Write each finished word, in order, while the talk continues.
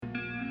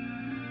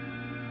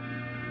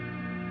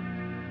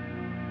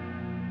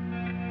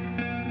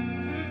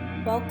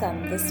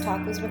Welcome. This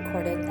talk was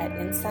recorded at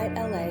Insight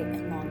LA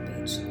in Long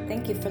Beach.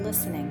 Thank you for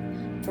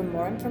listening. For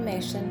more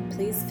information,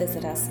 please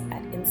visit us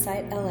at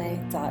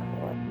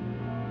insightla.org.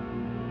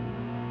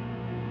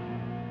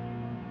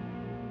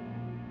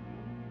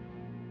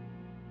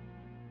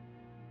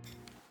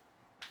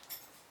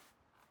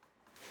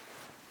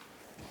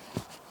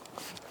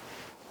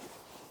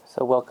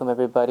 So welcome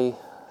everybody,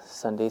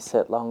 Sunday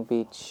Sit Long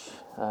Beach,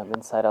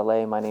 Inside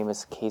LA. My name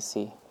is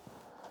Casey.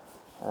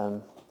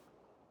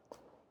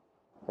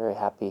 Very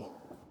happy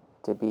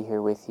to be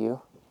here with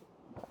you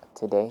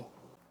today.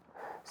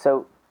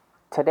 So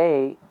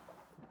today,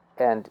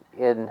 and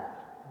in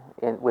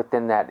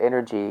within that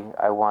energy,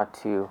 I want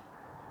to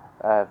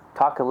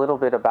talk a little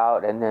bit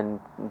about and then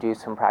do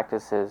some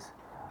practices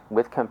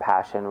with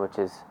compassion, which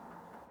is,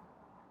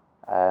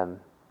 I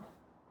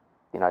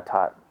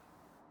taught.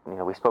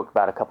 We spoke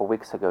about a couple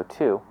weeks ago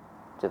too,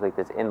 just like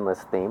this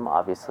endless theme,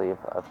 obviously,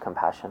 of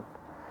compassion.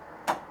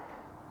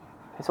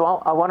 And so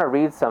I want to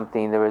read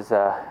something. There's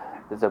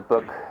a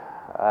book,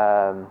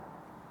 I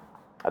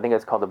think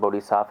it's called The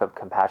Bodhisattva of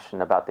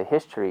Compassion, about the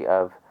history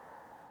of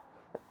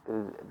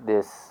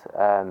this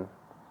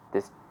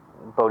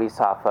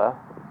Bodhisattva,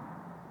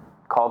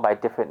 called by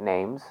different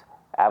names.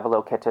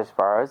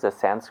 Avalokiteshvara is the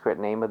Sanskrit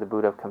name of the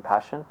Buddha of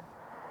Compassion.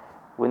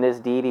 When this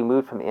deity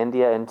moved from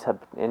India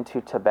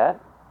into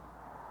Tibet,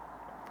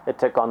 it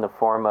took on the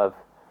form of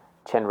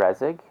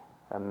Chenrezig,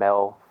 a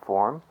male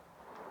form,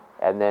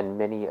 and then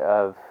many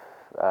of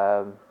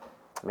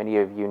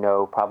you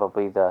know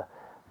probably the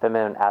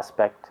feminine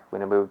aspect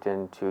when it moved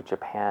into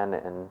Japan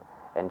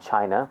and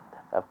China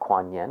of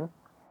Kuan Yin.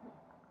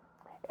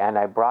 And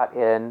I brought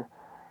in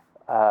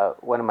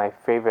one of my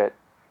favorite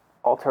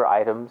altar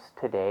items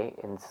today,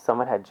 and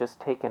someone had just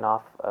taken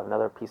off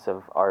another piece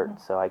of art,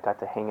 so I got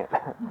to hang it.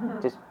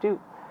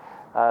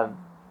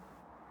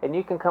 And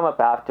you can come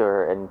up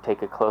after and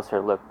take a closer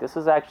look. This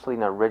is actually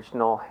an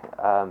original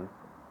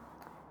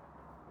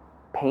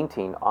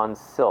painting on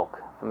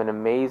silk from an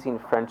amazing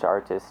French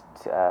artist,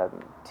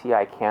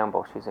 T.I.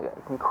 Campbell. She's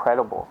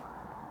incredible.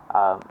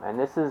 And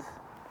this is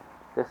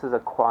a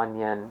Kuan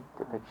Yin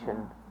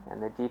depiction,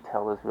 and the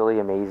detail is really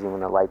amazing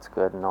when the light's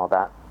good and all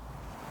that.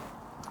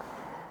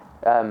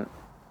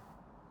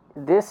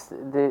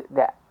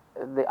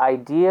 The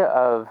idea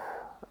of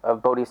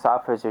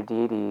bodhisattvas or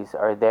deities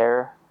are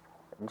there.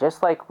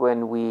 Just like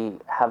when we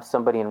have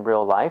somebody in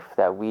real life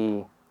that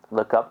we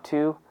look up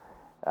to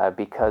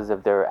because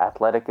of their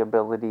athletic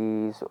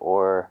abilities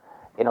or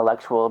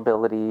intellectual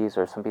abilities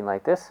or something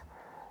like this,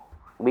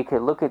 we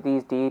could look at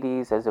these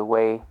deities as a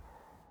way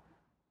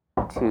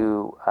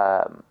to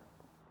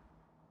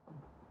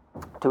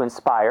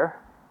inspire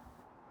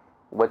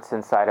what's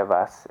inside of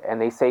us. And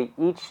they say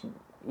each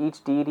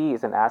deity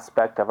is an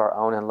aspect of our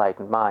own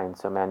enlightened mind.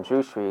 So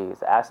Manjushri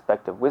is an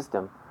aspect of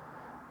wisdom,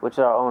 which is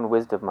our own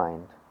wisdom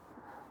mind.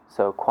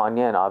 So Kuan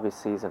Yin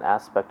obviously is an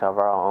aspect of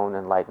our own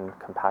enlightened,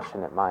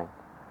 compassionate mind.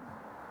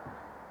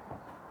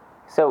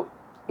 So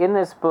in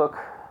this book,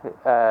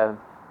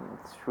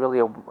 it's really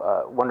a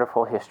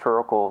wonderful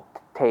historical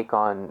take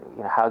on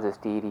how this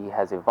deity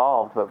has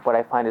evolved. But what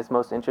I find is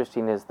most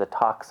interesting is the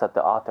talks that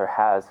the author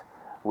has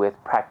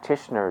with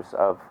practitioners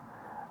of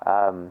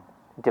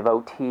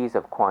devotees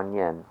of Kuan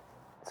Yin.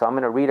 So I'm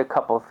going to read a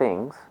couple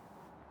things.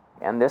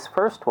 And this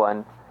first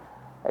one,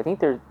 I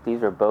think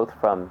these are both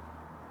from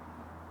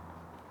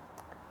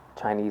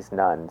Chinese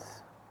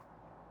nuns.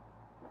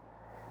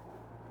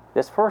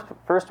 This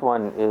first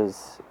one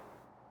is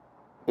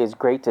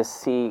great to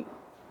see.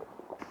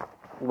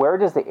 Where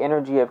does the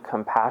energy of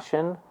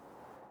compassion,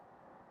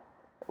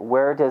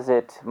 where does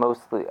it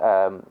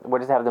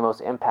have the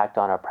most impact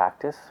on our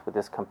practice with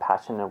this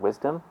compassion and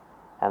wisdom,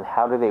 and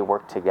how do they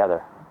work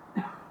together?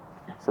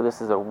 So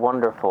this is a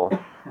wonderful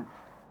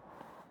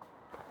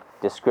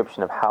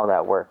description of how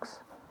that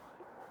works.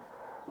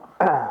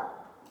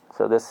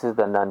 So this is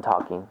the nun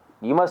talking.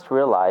 You must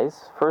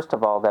realize, first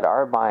of all, that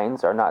our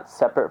minds are not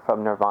separate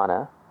from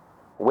nirvana,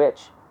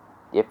 which,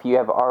 if you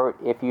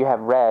have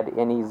read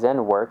any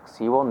Zen works,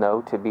 you will know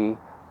to be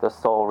the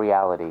sole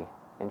reality.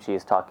 And she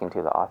is talking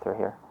to the author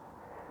here.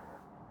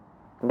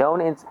 Known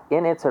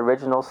in its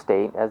original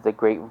state as the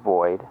Great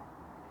Void,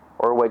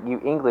 or what you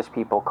English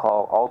people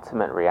call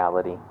ultimate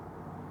reality.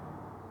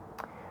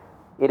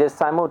 It is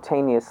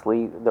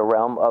simultaneously the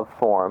realm of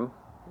form,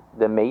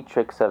 the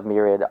matrix of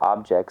myriad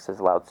objects, as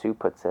Lao Tzu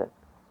puts it.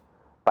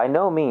 By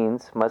no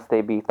means must they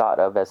be thought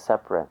of as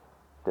separate,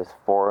 this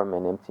form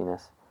and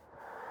emptiness.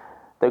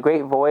 The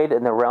great void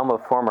and the realm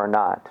of form are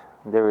not.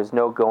 There is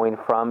no going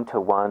from to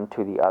one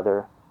to the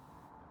other,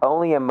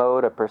 only a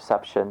mode of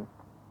perception.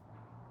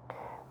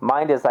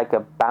 Mind is like a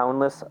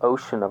boundless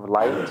ocean of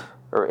light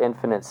or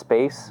infinite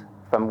space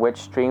from which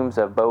streams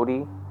of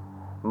bodhi,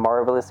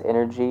 marvelous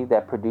energy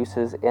that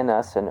produces in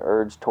us an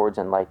urge towards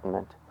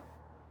enlightenment.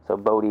 So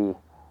bodhi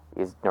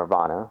is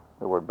nirvana,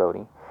 the word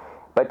bodhi.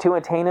 But to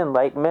attain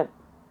enlightenment,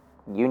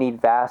 you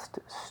need vast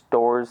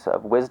stores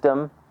of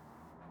wisdom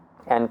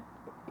and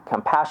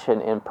compassion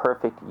in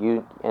perfect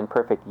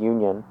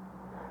union.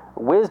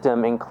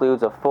 Wisdom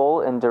includes a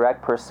full and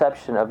direct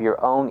perception of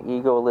your own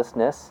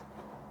egolessness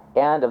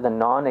and of the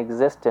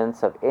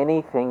non-existence of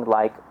anything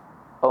like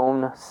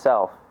own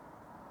self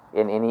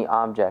in any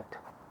object.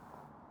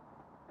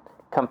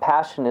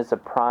 Compassion is a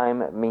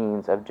prime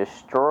means of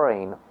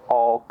destroying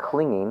all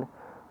clinging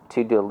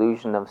to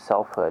delusion of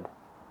selfhood.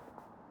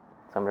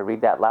 So I'm going to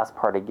read that last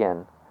part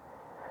again.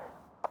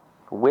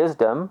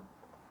 Wisdom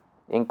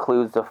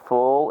includes the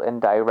full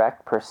and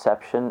direct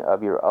perception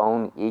of your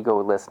own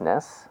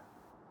egolessness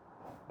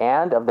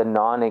and of the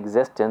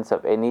non-existence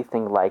of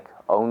anything like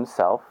own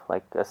self,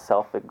 like a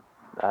separate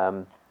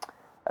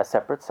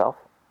self,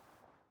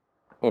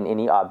 in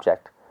any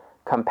object.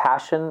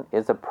 Compassion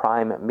is a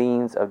prime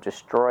means of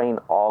destroying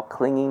all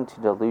clinging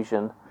to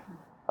delusion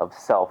of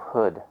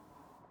selfhood.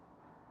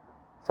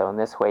 So in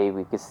this way,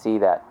 we can see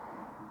that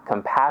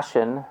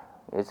compassion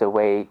is a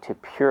way to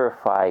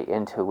purify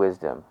into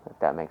wisdom, if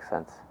that makes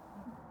sense.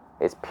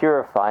 It's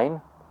purifying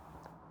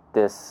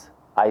this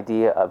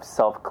idea of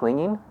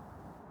self-clinging,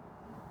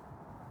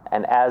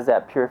 and as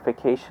that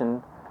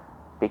purification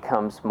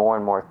becomes more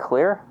and more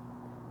clear,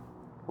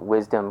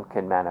 wisdom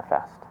can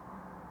manifest.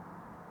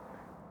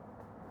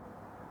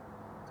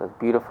 So it's a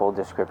beautiful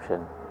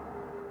description.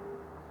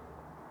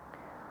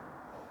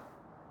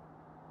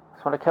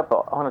 I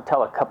want to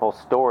tell a couple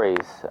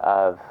stories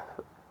of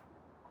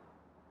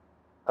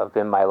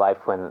in my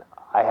life when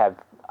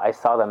I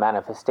saw the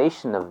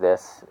manifestation of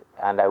this,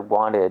 and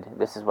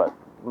this is what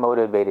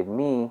motivated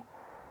me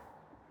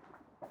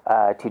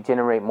to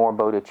generate more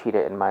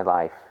bodhicitta in my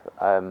life.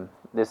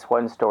 This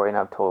one story, and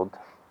I've told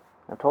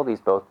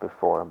these both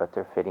before, but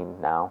they're fitting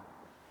now.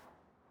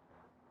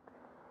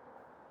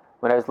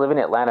 When I was living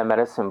at Atlanta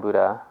Medicine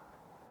Buddha,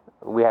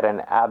 we had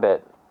an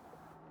abbot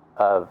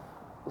of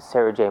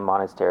Serije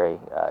Monastery,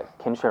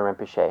 Khinchen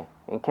Rinpoche.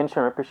 And Khinchen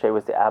Rinpoche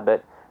was the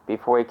abbot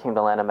before he came to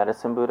Atlanta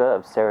Medicine Buddha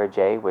of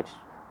Serije, which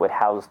would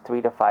house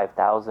 3,000 to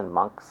 5,000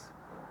 monks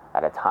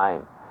at a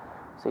time.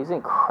 So he's an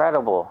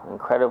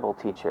incredible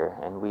teacher,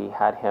 and we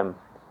had him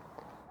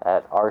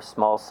at our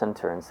small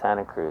center in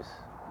Santa Cruz.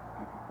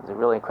 It was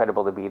really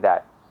incredible to be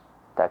that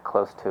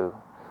close to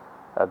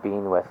a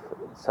being with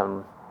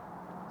some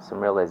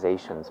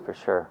realizations, for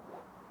sure.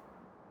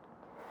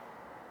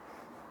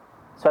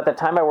 So at the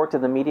time I worked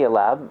in the media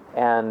lab,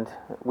 and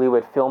we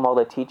would film all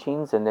the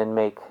teachings and then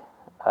make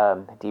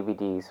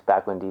DVDs,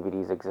 back when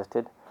DVDs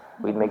existed.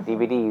 We'd make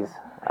DVDs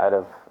out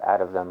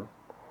of them.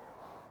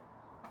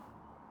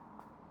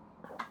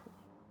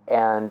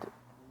 And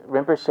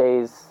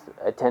Rinpoche's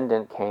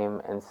attendant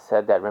came and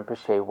said that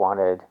Rinpoche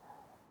wanted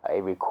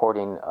a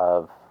recording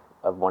of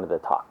one of the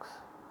talks,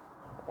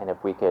 and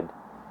if we could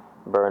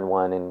burn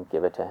one and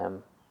give it to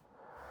him.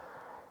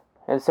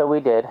 And so we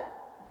did.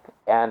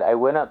 And I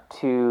went up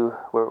to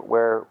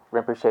where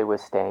Rinpoche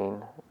was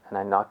staying, and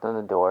I knocked on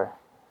the door.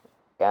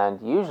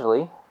 And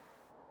usually,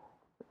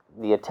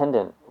 the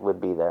attendant would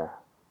be there.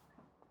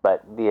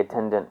 But the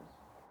attendant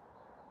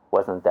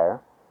wasn't there.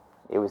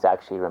 It was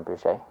actually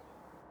Rinpoche.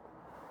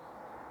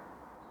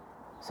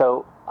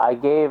 So I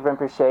gave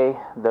Rinpoche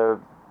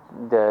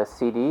the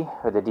CD,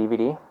 or the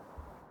DVD.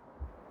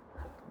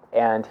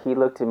 And he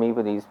looked at me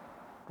with these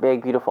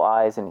big, beautiful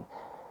eyes, and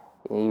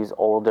he was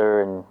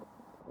older, and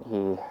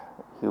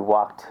he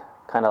walked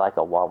kind of like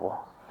a wobble,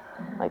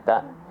 like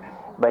that.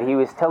 But he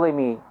was telling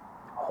me,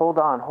 hold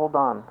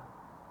on.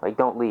 Like,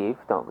 don't leave.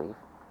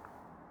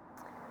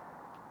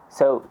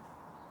 So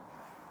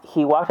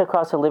he walked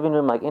across the living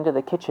room, like into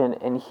the kitchen,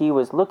 and he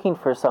was looking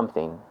for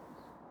something.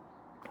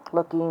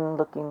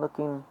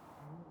 Looking.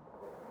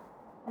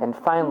 And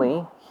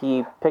finally,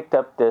 he picked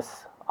up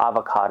this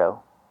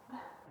avocado.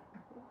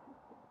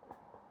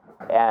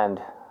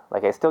 And,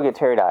 like, I still get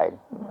teary-eyed.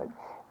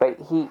 But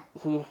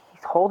he's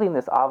holding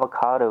this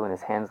avocado in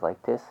his hands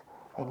like this,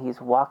 and he's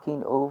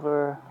walking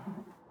over,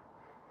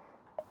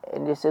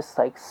 and it's just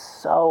like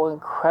so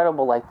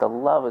incredible. Like, the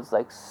love is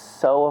like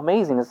so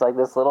amazing. It's like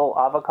this little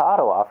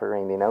avocado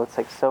offering, it's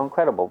like so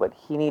incredible. But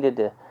he needed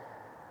to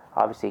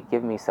obviously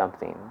give me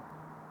something,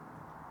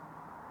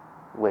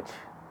 which,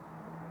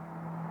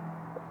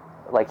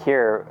 like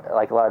here,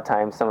 like a lot of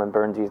times someone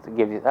burns you,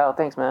 gives you, oh,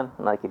 thanks, man,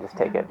 and like you just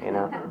take it,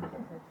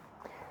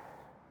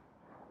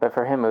 But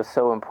for him, it was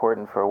so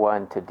important, for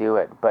one, to do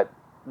it. But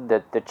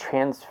the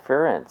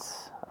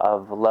transference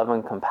of love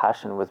and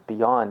compassion was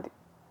beyond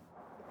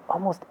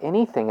almost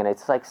anything. And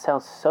it's like,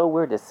 sounds so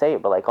weird to say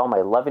it, but like all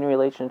my loving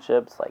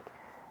relationships, like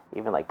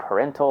even like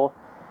parental.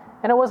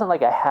 And it wasn't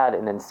like I had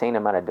an insane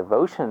amount of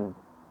devotion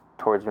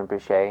towards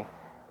Rinpoche.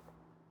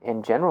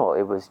 In general,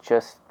 it was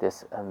just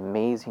this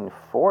amazing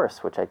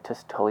force, which I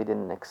just totally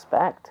didn't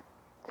expect.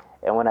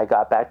 And when I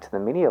got back to the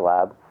media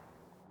lab,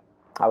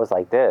 I was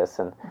like this,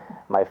 and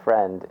my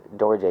friend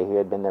Dorje, who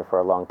had been there for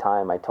a long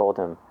time, I told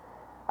him,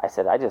 I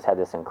said, I just had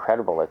this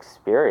incredible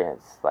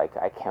experience, like,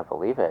 I can't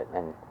believe it.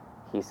 And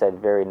he said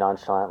very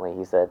nonchalantly,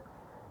 he said,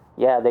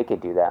 yeah, they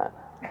could do that.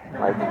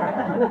 Like,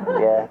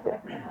 yeah.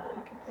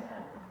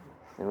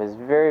 It was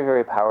very,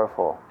 very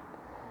powerful.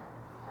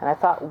 And I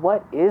thought,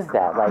 what is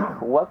that?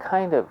 Like, what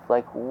kind of,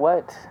 like,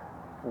 what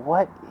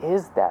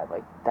is that?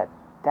 Like,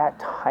 that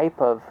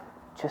type of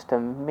just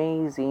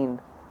amazing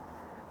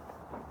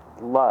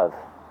love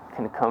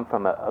can come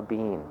from a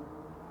being.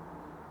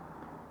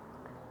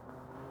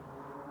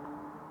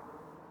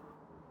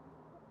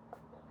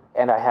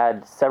 And I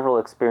had several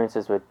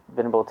experiences with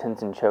Venerable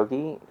Tenzin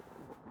Chogi.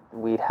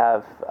 We'd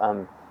have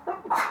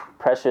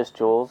precious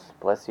jewels,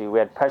 bless you, we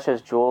had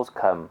precious jewels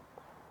come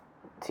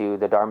to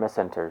the Dharma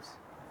centers.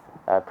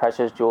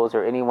 Precious jewels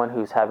are anyone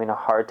who's having a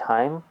hard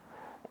time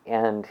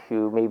and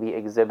who maybe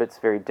exhibits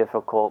very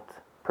difficult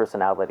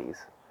personalities.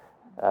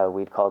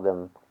 We'd call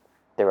them,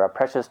 there are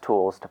precious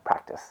tools to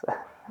practice.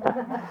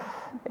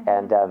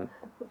 And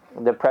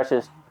the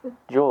precious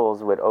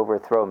jewels would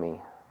overthrow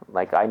me.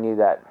 Like I knew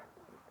that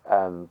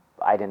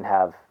I didn't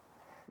have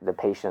the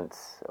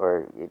patience,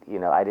 or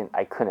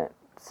I couldn't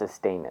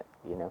sustain it,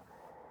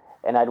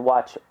 And I'd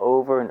watch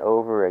over and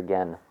over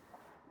again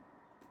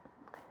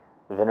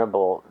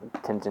Venerable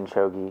Tenzin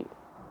Chogi.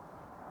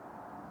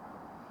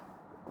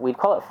 We'd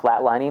call it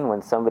flatlining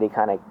when somebody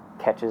kind of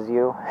catches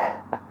you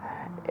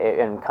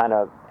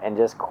and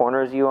just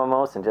corners you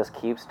almost and just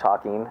keeps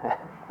talking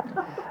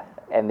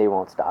and they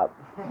won't stop.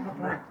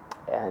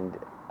 And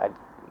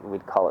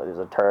we'd call it, there's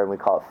a term, we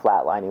call it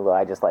flatlining, but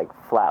I just like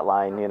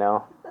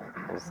flatline,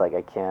 It's like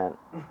I can't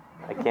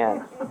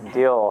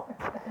deal.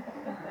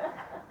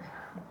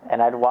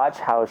 And I'd watch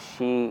how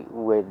she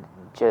would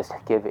just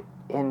give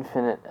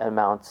infinite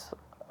amounts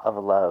of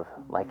love,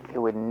 like it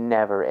would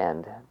never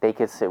end. They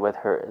could sit with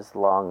her as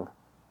long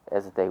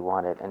as they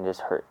wanted, and just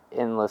her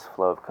endless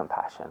flow of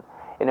compassion.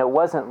 And it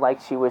wasn't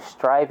like she was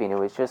striving, it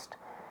was just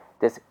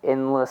this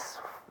endless,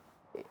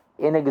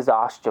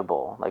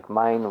 inexhaustible, like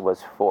mine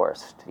was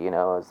forced, it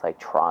was like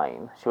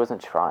trying. She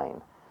wasn't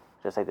trying,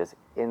 just like this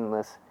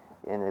endless,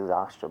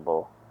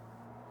 inexhaustible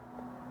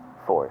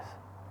force.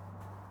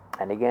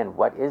 And again,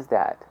 what is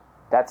that?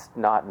 That's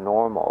not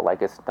normal.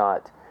 Like it's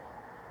not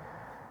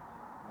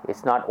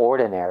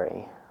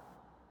ordinary.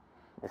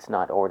 It's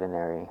not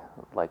ordinary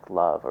like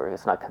love, or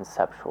it's not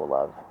conceptual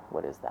love.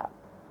 What is that?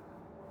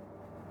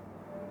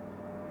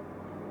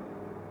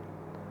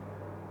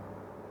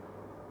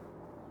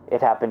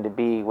 It happened to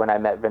be when I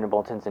met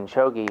Venerable Tenzin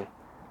Chogi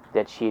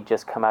that she had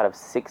just come out of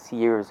 6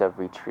 years of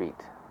retreat.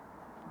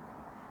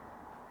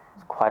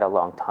 It's quite a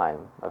long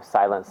time of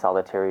silent,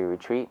 solitary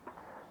retreat.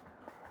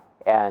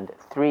 And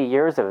 3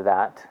 years of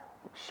that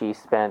she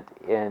spent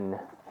in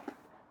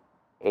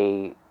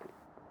a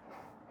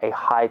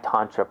high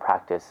tantra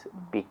practice,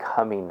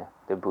 becoming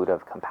the Buddha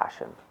of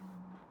compassion.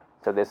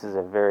 So this is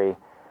a very,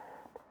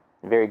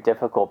 very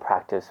difficult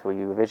practice where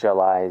you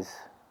visualize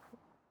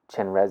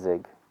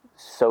Chenrezig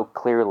so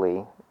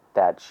clearly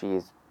that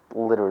she's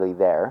literally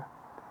there,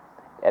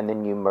 and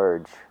then you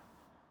merge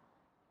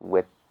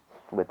with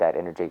that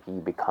energy, you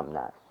become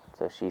that.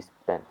 So she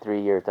spent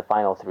 3 years, the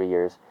final 3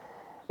 years,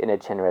 in a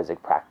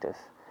Chenrezig practice.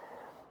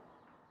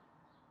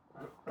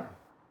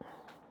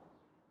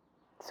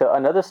 So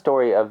another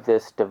story of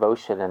this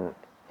devotion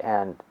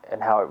and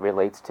how it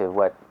relates to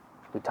what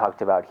we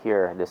talked about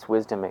here, this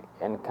wisdom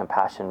and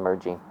compassion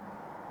merging,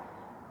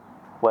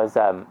 was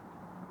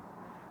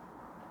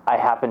I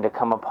happened to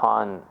come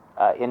upon,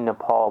 in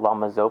Nepal,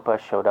 Lama Zopa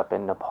showed up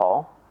in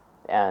Nepal,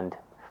 and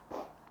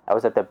I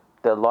was at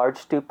the large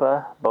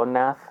stupa,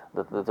 Bodhnath,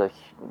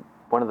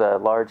 one of the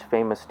large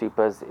famous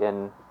stupas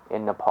in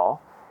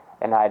Nepal,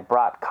 and I had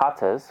brought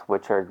katas,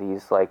 which are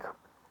these like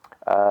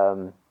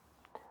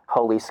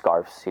holy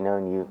scarves,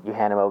 and you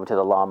hand them over to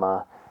the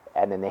Lama,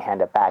 and then they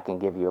hand it back and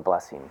give you a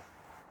blessing.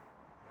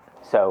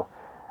 So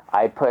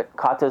I put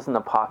katas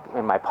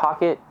in my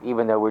pocket,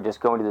 even though we're just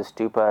going to the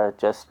stupa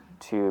just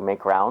to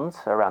make rounds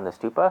around the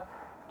stupa,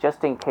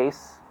 just in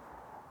case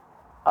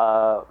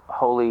a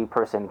holy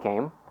person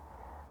came.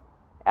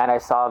 And I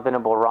saw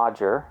Venerable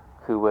Roger,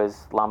 who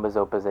was Lama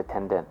Zopa's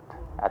attendant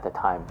at the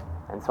time.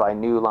 And so I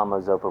knew Lama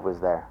Zopa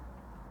was there.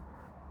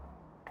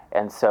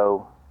 And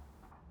so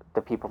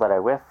the people that I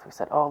with, we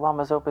said, "Oh,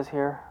 Lama Zopa's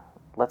here.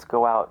 Let's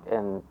go out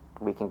and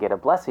we can get a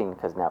blessing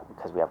because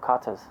we have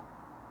katas."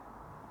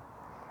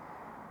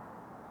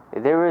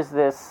 There was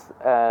this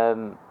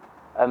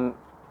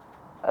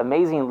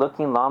amazing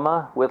looking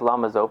Lama with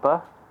Lama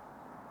Zopa.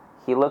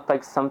 He looked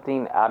like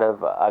something out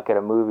of like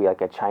a movie,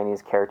 like a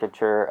Chinese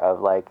caricature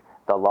of like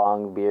the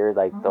long beard,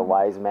 like the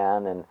wise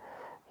man, and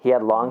he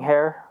had long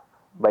hair,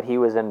 but he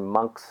was in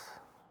monks,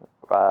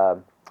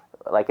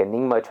 like a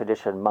Nyingma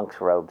tradition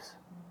monk's robes,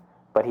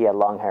 but he had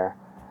long hair,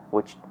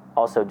 which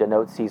also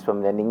denotes he's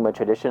from the Nyingma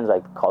traditions,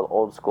 like called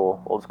old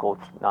school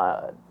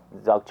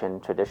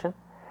Dzogchen tradition.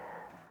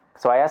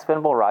 So I asked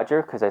Venerable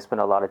Roger, because I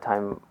spent a lot of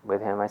time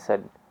with him, I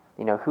said,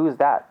 who's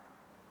that?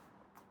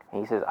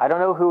 And he says, "I don't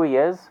know who he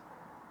is,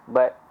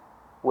 but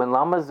when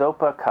Lama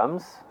Zopa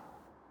comes,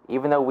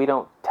 even though we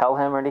don't tell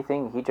him or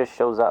anything, he just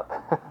shows up."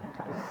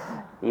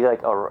 He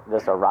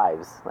just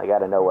arrives, like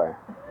out of nowhere.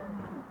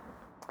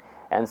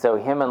 And so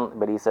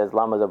but he says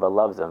Lama Zopa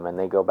loves him, and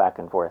they go back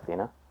and forth,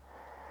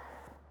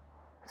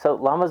 So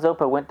Lama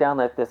Zopa went down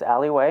this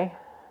alleyway,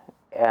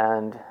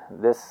 and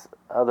this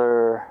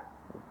other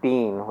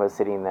being was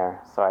sitting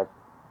there. So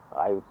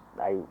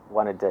I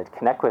wanted to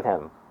connect with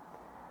him.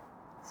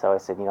 So I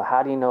said,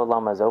 how do you know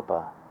Lama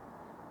Zopa?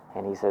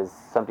 And he says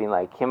something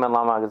like, him and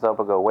Lama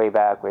Zopa go way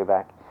back, way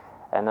back.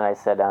 And then I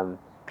said,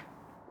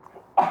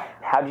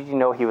 how did you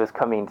know he was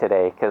coming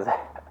today? Because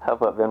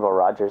of what Venerable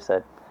Roger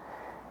said.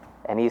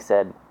 And he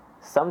said,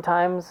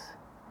 sometimes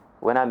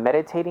when I'm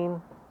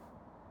meditating,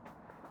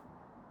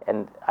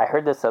 and I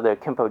heard this other,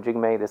 Khenpo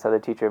Jigme, this other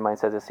teacher of mine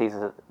says this, he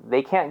says,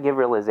 they can't give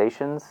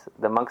realizations,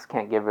 the monks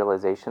can't give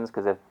realizations,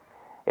 because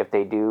if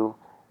they do,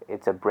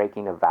 it's a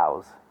breaking of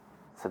vows.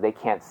 So they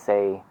can't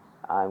say,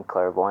 I'm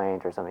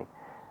clairvoyant or something.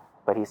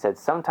 But he said,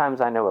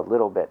 sometimes I know a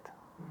little bit.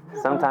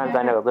 Sometimes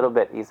I know a little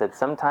bit. He said,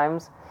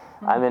 sometimes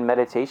I'm in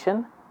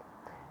meditation,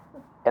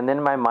 and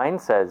then my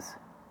mind says,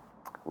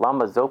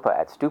 Lama Zopa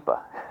at stupa.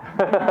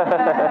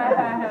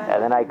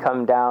 And then I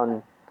come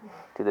down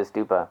to the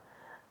stupa.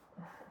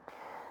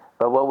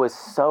 But what was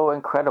so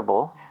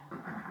incredible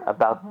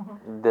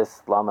about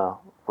this Lama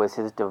was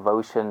his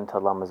devotion to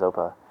Lama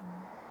Zopa.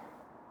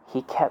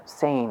 He kept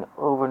saying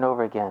over and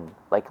over again,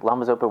 like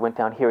Lama Zopa went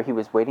down here, he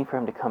was waiting for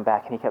him to come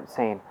back, and he kept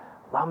saying,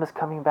 Lama's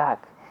coming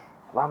back,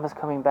 Lama's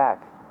coming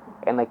back.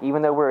 And like,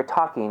 even though we were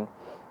talking,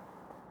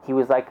 he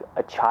was like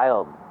a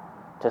child,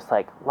 just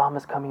like,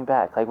 Lama's coming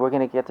back, like we're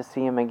going to get to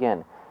see him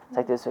again. It's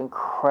like this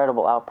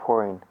incredible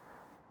outpouring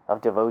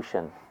of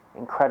devotion,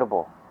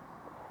 incredible.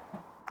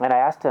 And I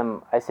asked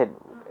him, I said,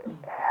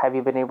 have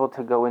you been able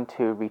to go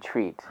into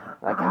retreat?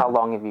 Like, how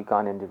long have you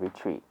gone into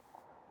retreat?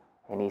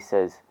 And he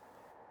says,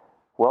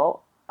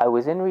 well, I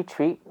was in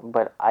retreat,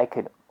 but I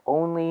could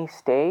only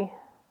stay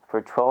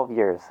for 12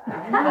 years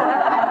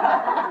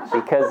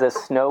because the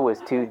snow was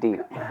too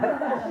deep.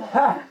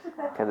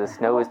 Because the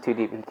snow was too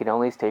deep, he could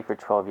only stay for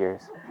 12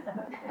 years.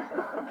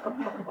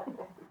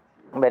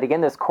 But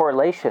again, this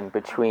correlation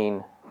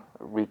between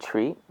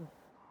retreat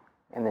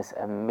and this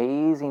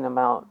amazing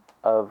amount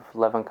of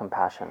love and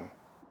compassion,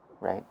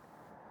 right?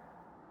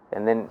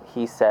 And then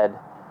he said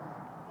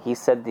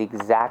the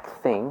exact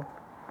thing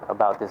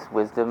about this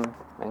wisdom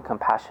and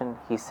compassion.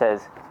 He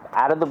says,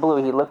 out of the blue,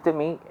 he looked at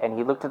me and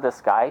he looked at the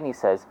sky and he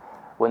says,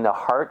 when the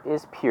heart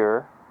is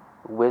pure,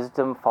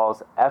 wisdom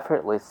falls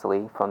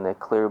effortlessly from the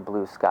clear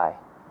blue sky.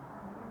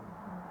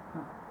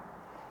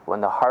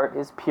 When the heart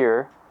is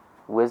pure,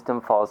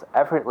 wisdom falls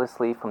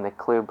effortlessly from the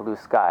clear blue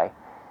sky.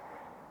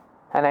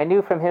 And I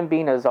knew from him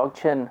being a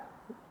Dzogchen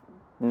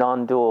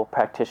non-dual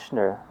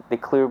practitioner, the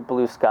clear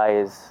blue sky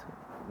is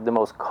the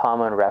most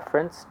common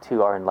reference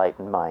to our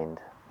enlightened mind.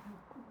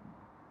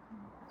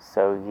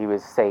 So he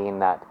was saying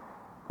that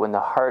when the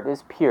heart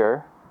is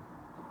pure,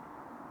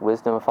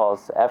 wisdom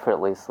falls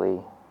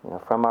effortlessly,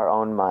 from our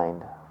own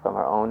mind, from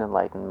our own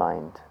enlightened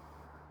mind,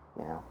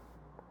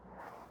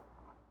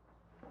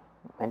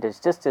 And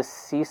just to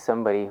see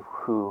somebody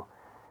who,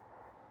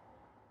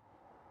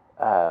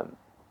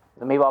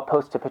 maybe I'll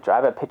post a picture. I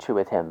have a picture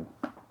with him.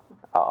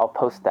 I'll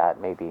post that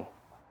maybe.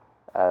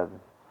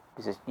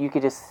 You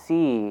could just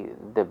see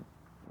the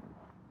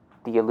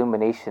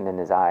illumination in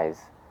his eyes.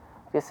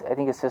 I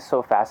think it's just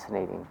so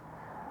fascinating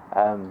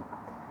to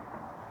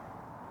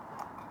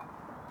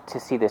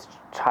see this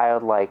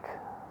childlike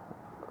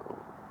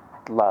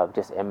love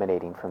just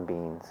emanating from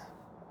beings.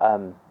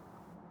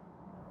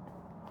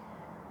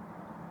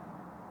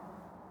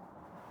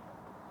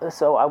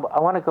 So I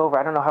want to go over,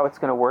 I don't know how it's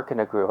going to work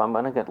in a group. I'm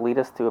going to lead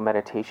us through a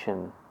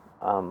meditation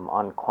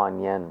on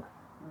Kuan Yin.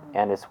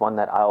 And it's one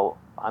that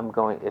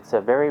it's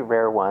a very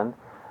rare one.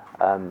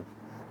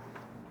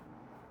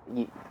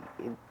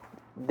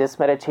 This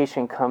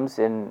meditation comes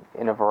in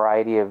a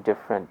variety of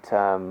different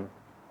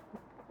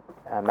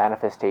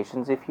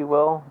manifestations, if you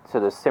will. So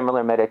the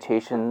similar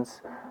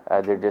meditations,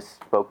 they're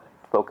just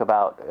spoke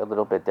about a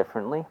little bit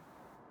differently.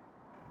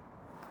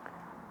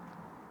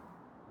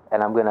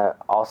 And I'm going to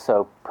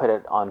also put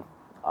it on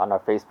our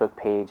Facebook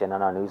page and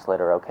on our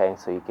newsletter, okay?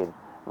 So you can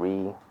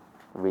read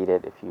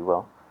it, if you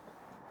will.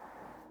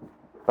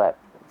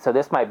 So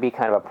this might be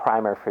kind of a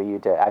primer for you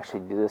to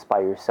actually do this by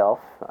yourself,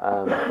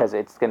 because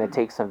it's going to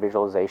take some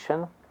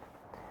visualization.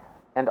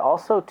 And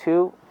also,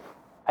 too,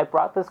 I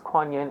brought this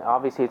Kuan Yin.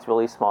 Obviously, it's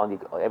really small.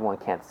 Everyone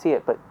can't see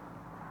it. But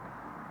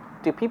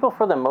do people,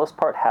 for the most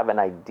part, have an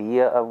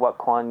idea of what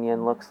Kuan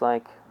Yin looks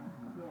like?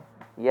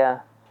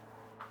 Yeah?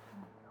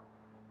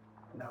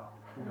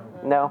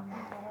 No?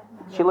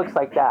 She looks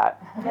like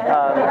that.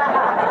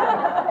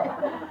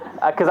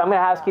 Because I'm going to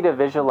ask you to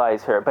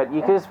visualize her. But you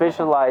can just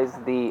visualize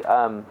the...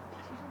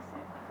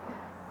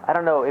 I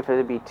don't know if it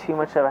would be too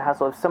much of a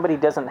hassle. If somebody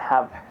doesn't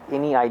have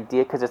any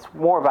idea, because it's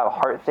more about a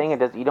heart thing,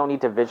 you don't need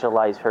to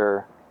visualize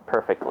her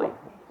perfectly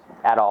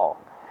at all.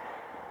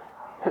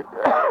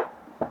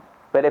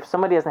 But if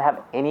somebody doesn't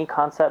have any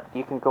concept,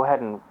 you can go ahead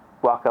and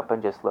walk up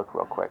and just look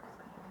real quick.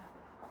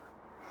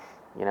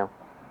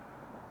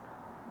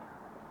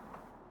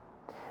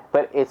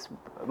 But it's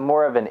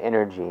more of an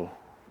energy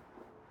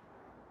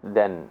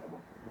than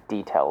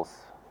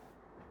details.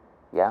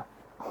 Yeah?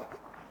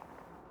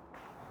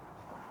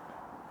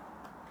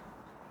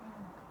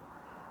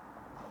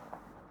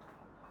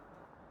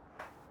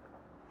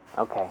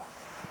 Okay.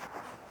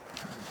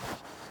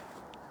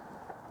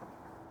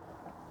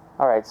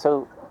 All right,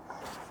 so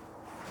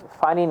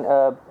finding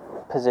a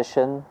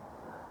position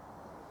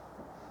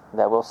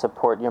that will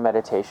support your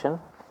meditation.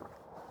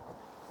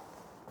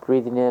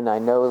 Breathing in, I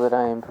know that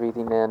I am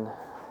breathing in.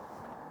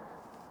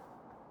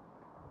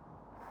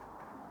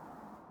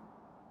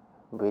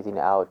 Breathing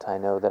out, I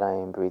know that I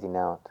am breathing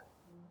out.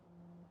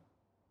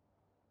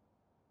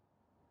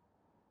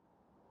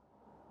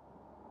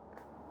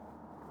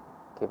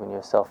 Giving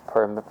yourself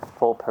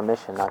full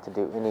permission not to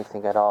do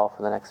anything at all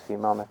for the next few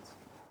moments.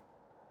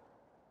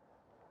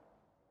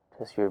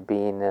 Just your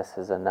beingness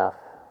is enough.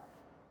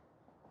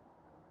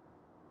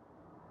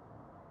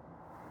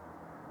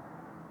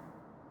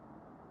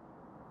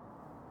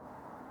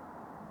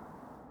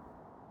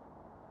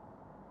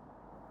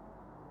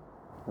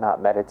 Not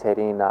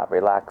meditating, not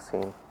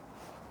relaxing.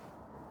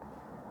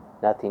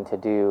 Nothing to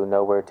do,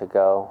 nowhere to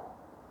go.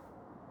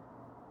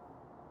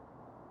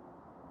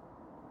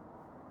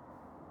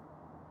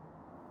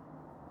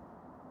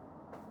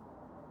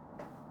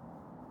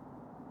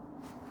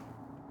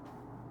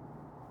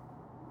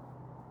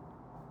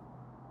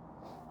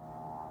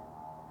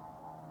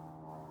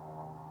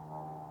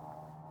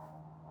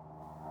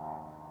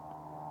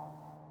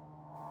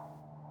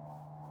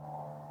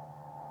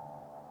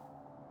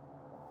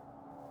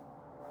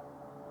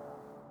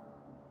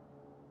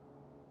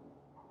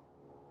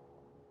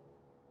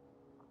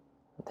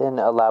 Then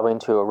allowing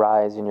to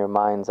arise in your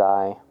mind's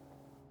eye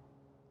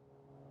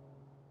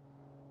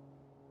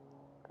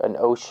an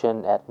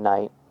ocean at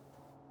night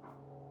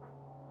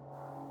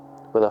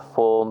with a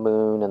full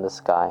moon in the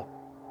sky.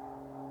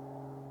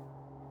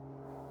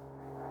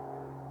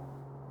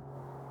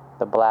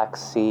 The Black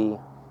Sea,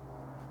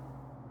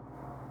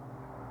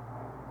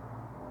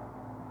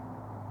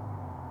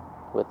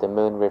 with the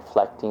moon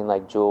reflecting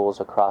like jewels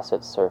across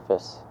its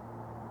surface.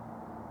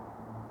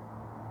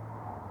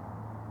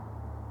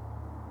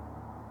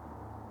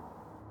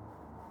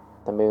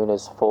 The moon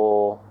is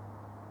full,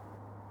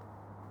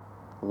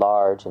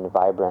 large, and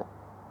vibrant.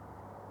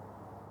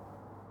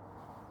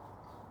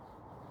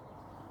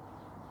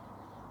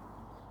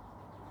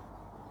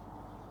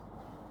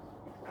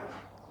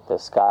 The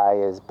sky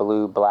is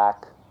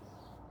blue-black,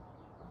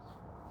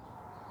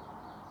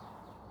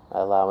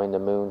 allowing the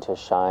moon to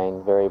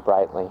shine very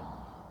brightly.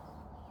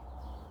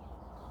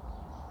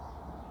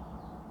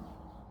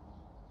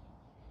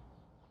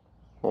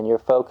 And your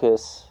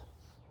focus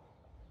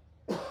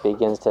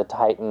begins to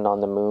tighten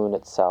on the moon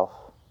itself.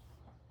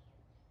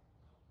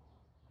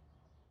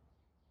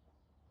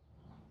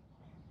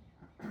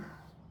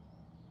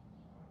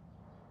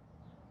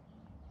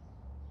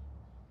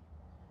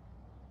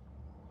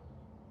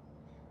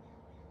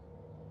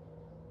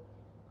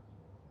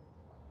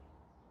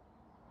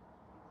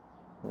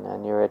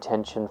 And your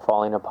attention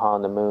falling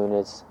upon the moon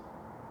is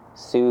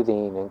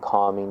soothing and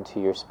calming to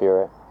your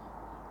spirit.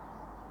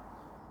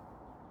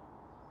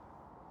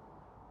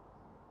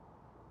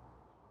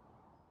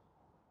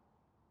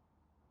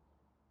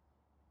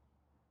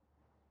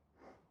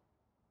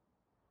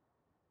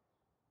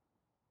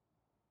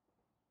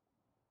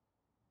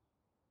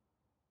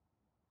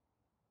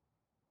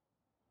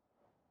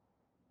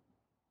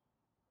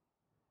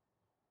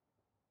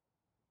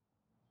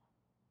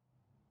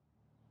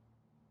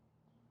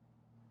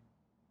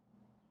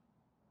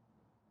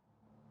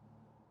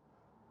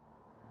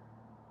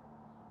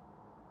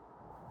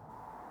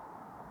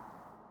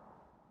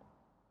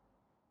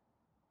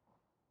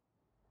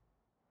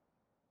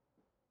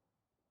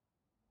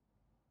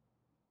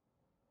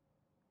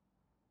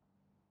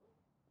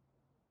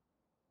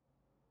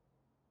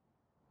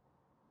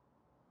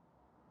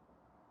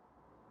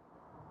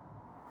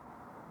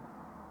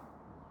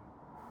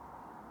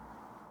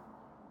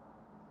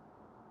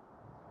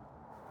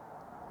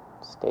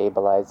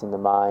 Stabilizing the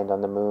mind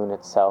on the moon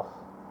itself.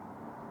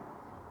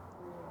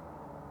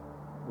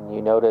 And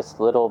you notice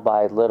little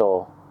by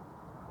little,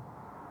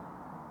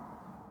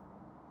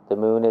 the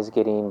moon is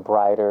getting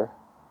brighter.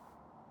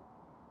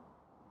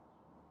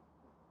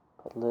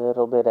 A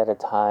little bit at a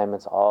time,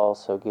 it's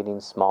also getting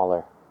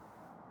smaller.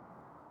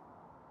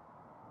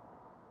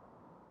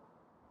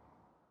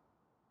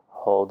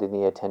 Holding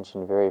the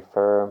attention very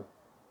firm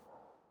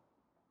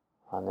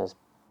on this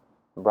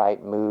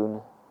bright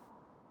moon.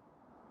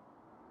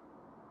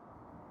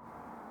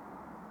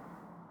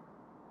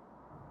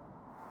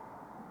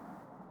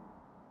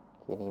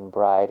 Getting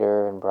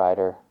brighter and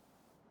brighter,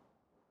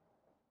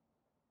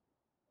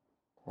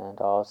 and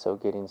also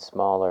getting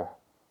smaller.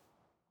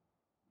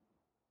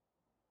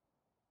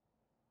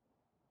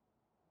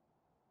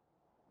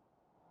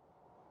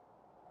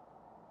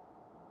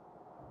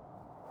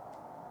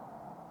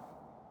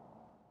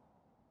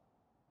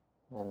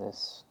 And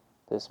this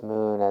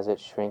moon, as it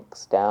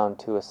shrinks down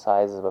to a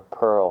size of a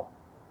pearl,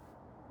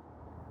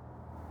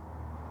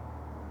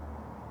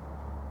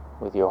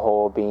 with your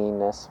whole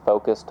beingness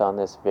focused on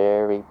this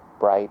very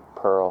bright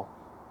pearl.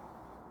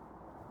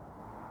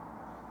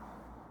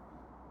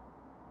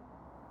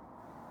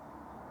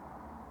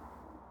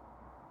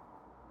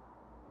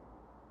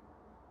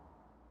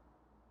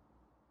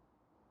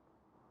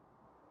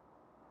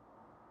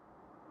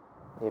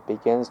 It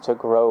begins to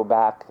grow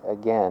back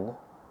again,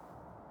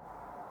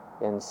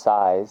 in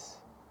size,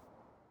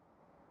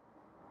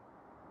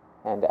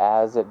 and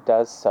as it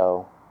does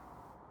so,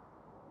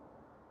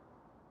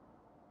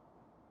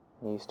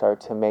 you start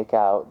to make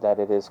out that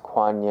it is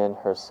Kuan Yin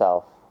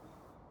herself,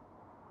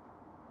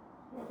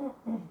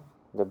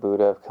 the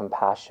Buddha of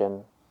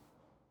compassion,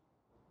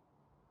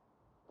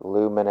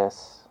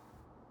 luminous,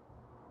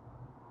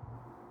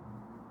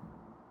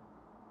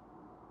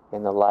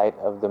 in the light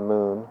of the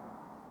moon.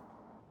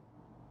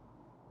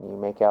 You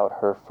make out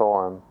her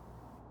form.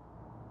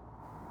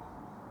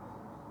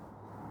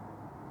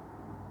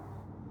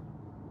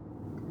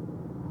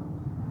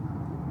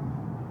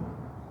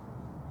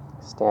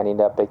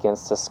 Standing up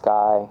against the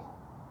sky,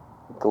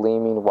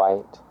 gleaming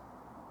white,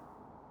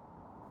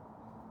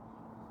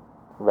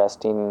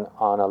 resting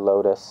on a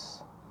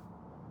lotus.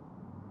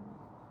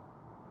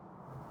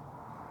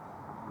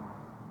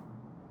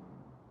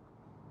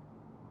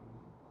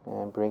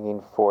 And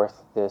bringing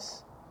forth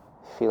this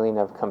feeling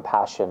of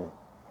compassion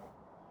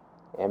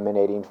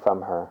emanating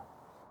from her.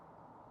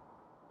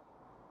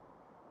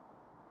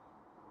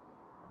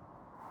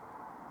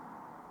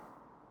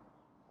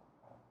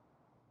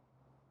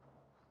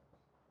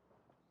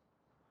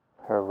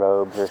 Her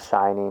robes are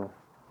shining.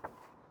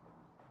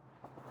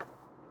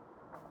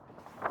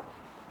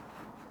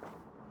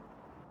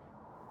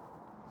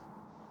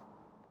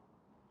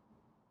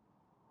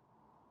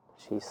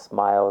 She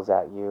smiles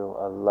at you,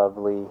 a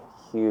lovely,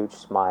 huge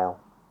smile.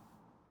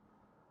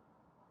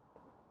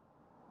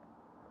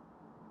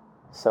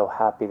 So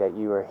happy that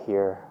you are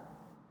here,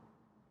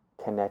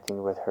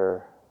 connecting with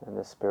her in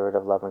the spirit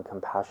of love and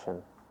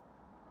compassion.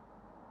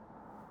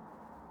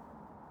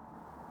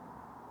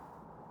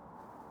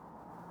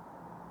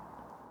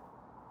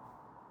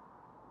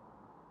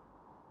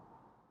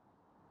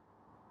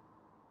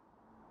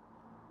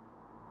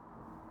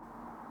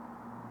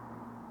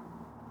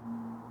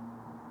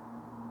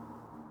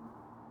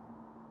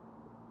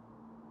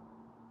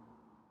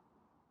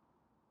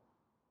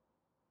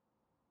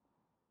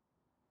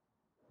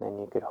 Then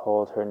you could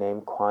hold her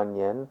name Kuan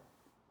Yin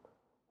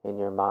in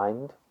your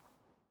mind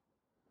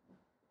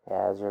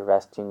as you're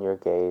resting your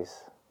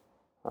gaze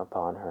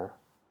upon her.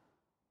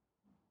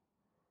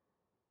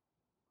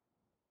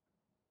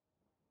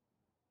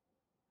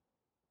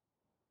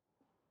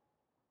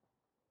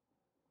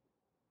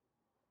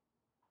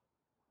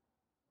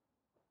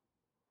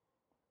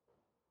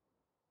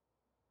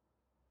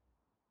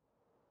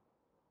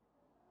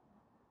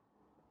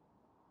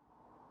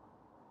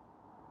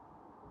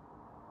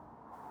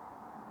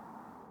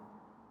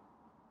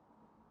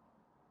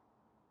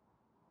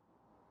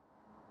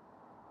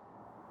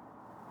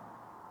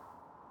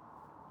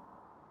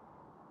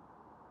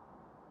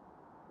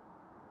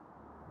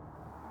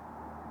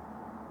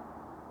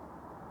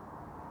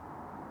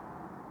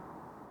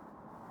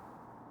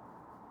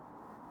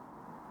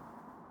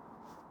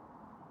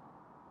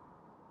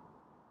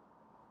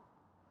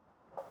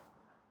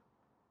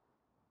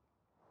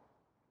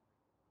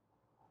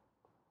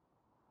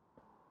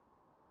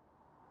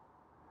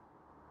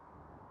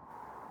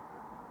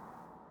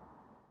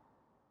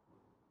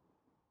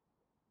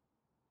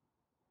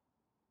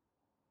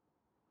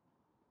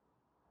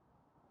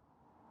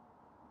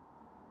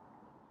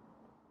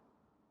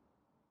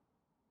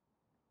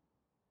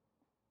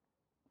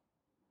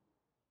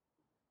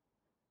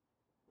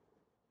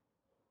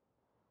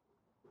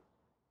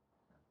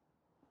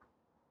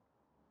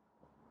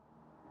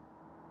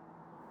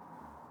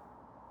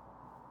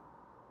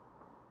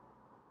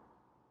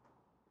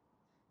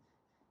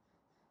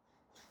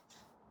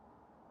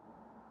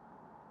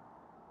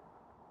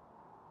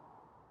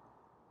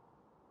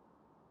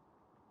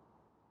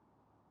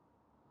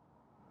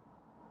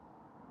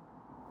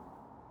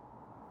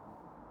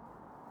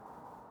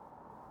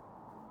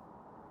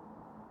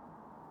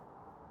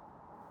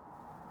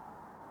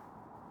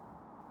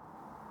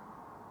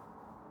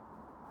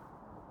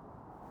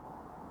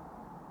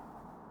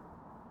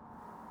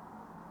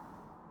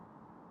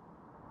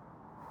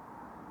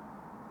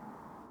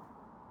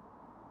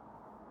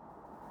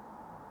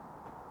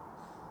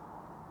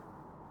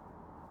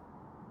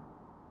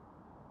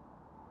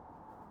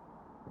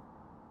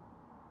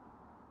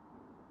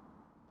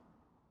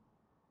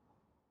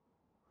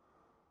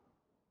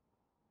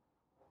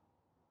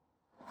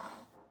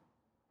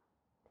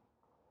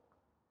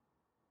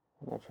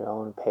 And at your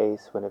own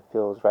pace, when it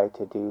feels right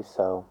to do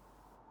so,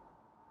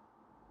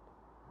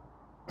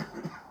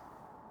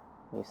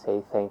 you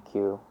say thank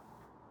you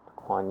to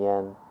Kuan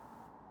Yin.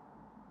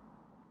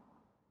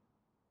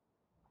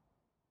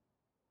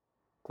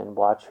 Then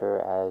watch her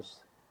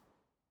as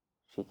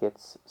she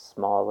gets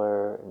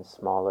smaller and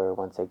smaller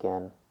once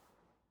again.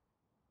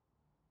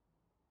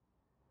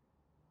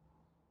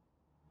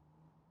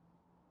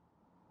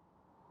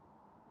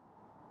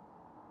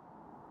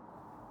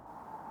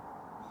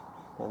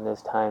 And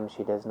this time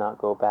she does not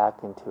go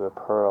back into a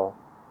pearl.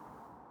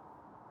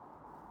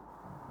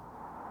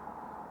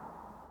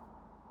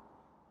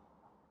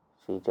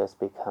 She just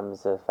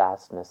becomes a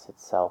vastness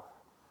itself.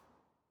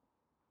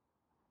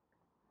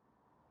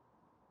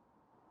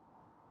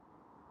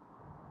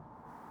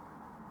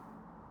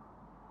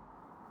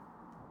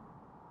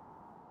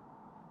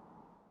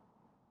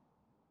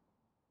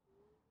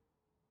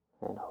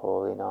 and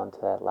holding on to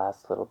that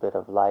last little bit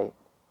of light.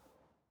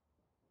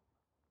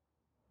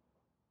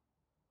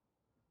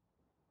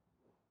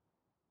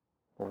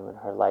 And when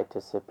her light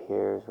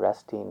disappears,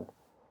 resting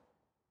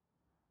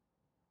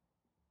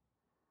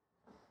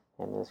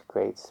in this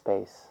great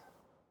space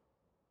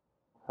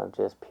of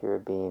just pure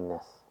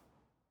beingness.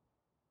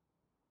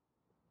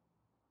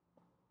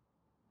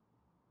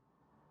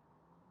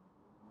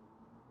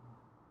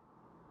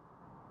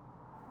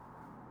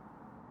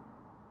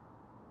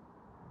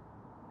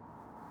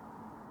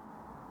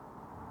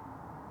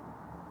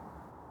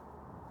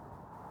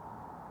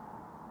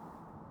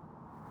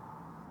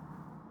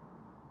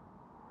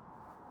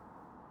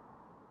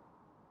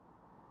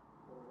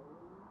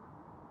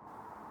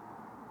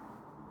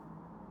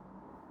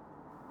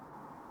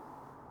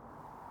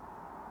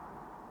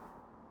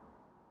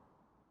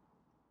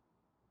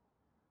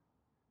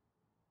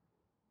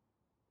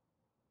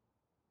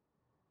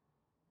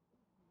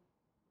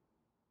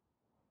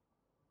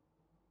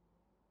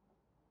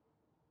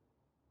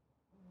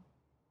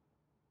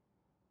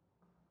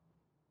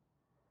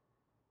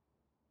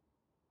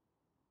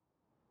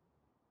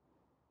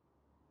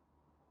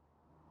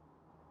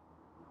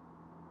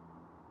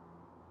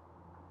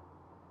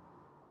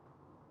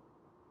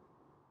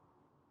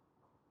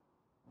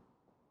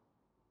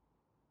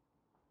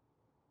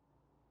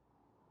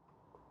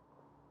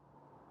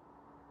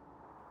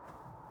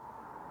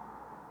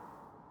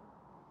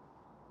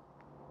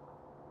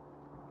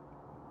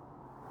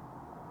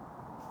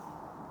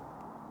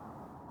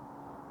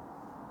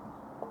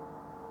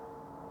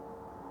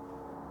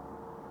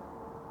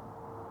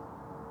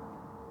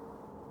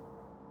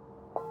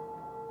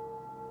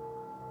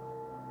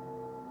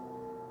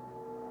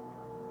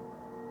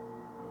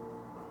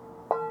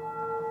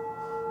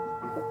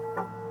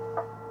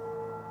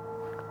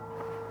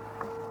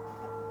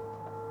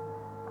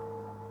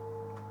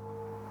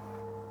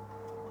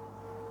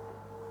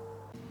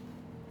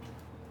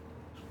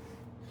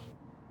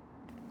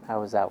 How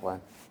was that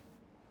one?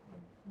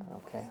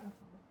 Okay,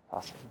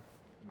 awesome.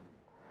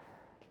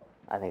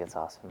 I think it's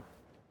awesome.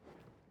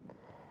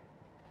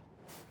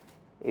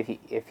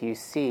 If you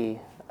see,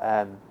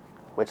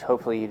 which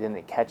hopefully you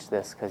didn't catch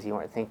this because you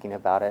weren't thinking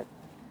about it,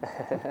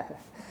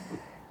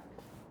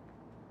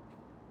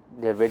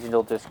 the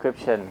original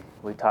description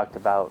we talked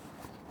about,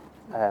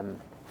 the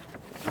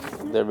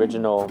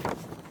original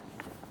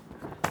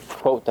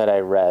quote that I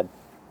read.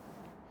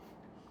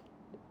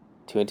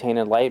 To attain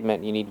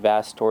enlightenment, you need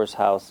vast stores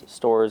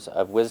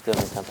of wisdom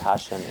and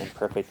compassion in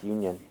perfect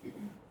union.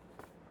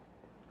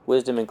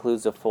 Wisdom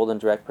includes a full and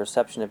direct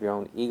perception of your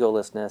own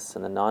egolessness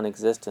and the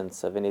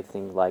non-existence of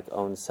anything like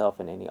own self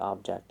in any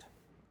object.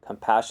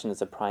 Compassion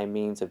is a prime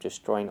means of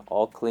destroying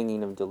all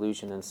clinging of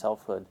delusion and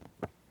selfhood.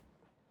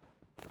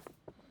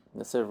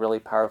 This is a really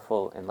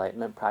powerful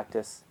enlightenment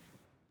practice,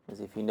 because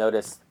if you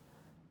notice,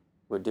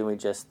 we're doing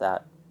just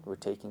that. We're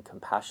taking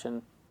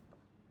compassion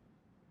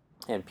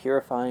and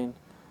purifying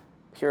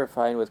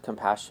with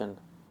compassion,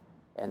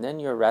 and then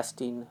you're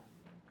resting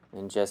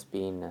in just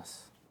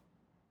beingness,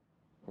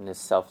 in this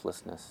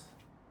selflessness.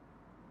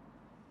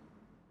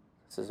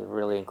 This is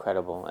really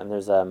incredible. And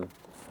there's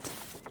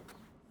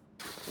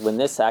when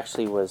this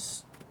actually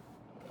was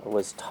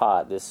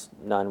taught, this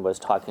nun was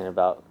talking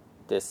about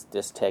this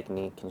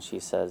technique, and she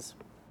says,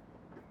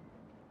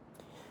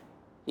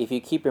 if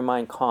you keep your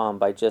mind calm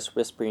by just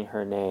whispering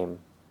her name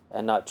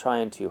and not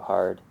trying too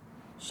hard,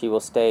 she will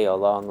stay a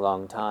long,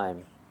 long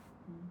time.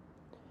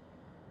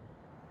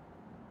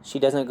 She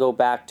doesn't go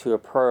back to a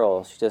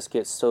pearl. She just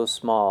gets so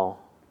small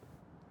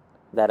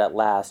that at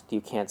last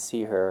you can't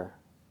see her.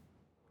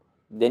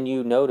 Then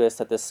you notice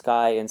that the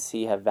sky and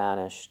sea have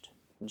vanished.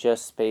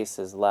 Just space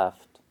is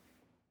left.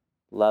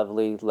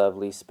 Lovely,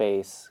 lovely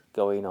space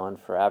going on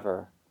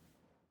forever.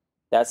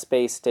 That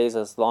space stays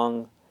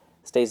long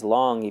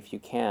if you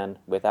can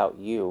without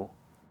you.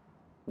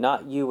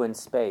 Not you in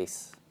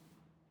space.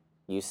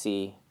 You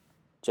see,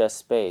 just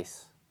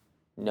space.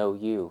 No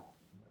you.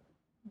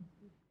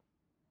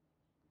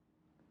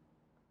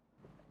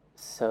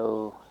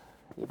 So,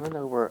 even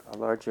though we're a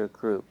larger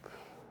group,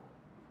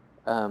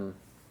 I'd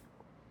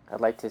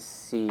like to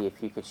see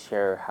if you could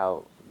share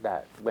how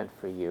that went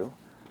for you.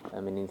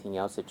 And anything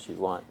else that you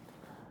want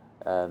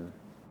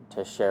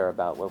to share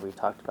about what we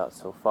talked about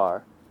so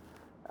far.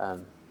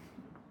 You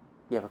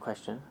have a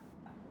question?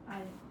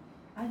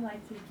 I'd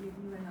like to give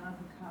you an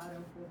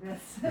avocado for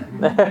this.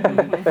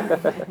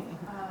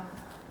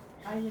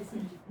 I was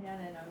in Japan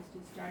and I was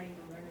just starting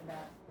to learn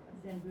about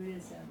Zen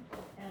Buddhism,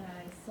 and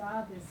I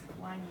saw this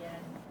Kuan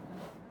Yin,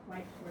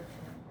 white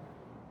porcelain,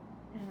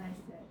 and I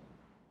said,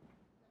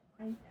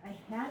 I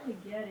had to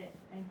get it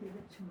and give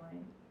it to my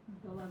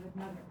beloved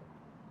mother,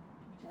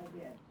 which I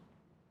did.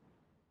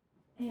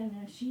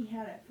 And she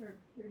had it for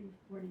 30,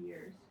 40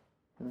 years,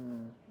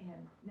 and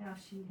now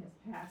she has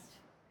passed,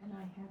 and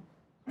I have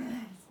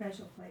a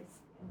special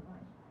place in my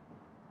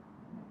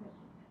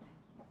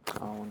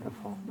Oh,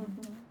 wonderful.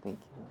 Thank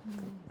you.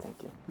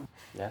 Thank you.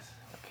 Yes?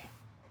 Okay.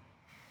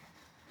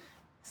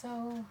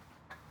 So,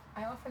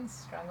 I often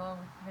struggle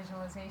with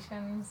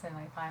visualizations, and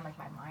I find like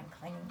my mind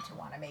clinging to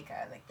want to make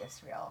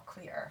this real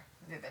clear,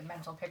 vivid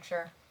mental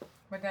picture.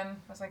 But then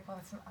I was like, well,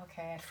 it's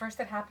okay. At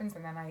first it happens,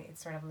 and then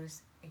it's sort of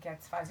loose. It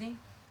gets fuzzy.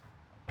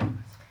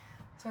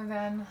 So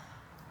then,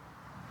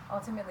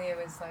 ultimately, it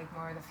was like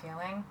more the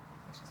feeling,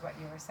 which is what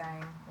you were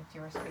saying, what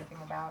you were speaking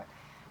about,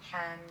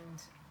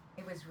 and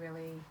it was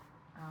really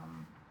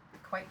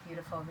quite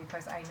beautiful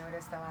because I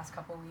noticed the last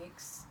couple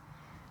weeks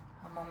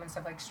moments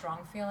of like strong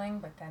feeling,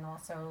 but then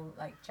also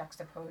like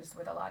juxtaposed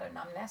with a lot of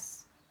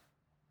numbness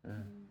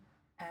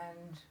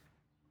and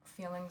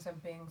feelings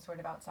of being sort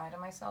of outside of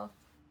myself.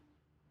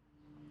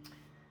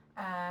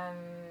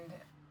 And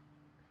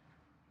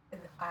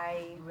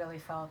I really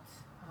felt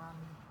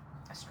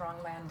a strong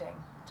landing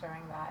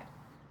during that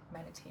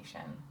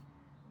meditation,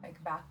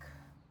 like back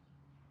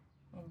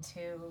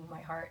into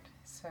my heart.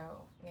 So,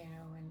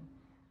 and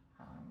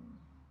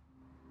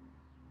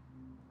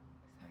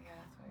so yeah,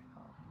 that's what I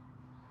felt.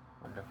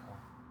 Wonderful.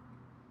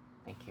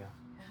 Thank you.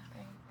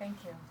 Yeah,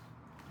 thank you.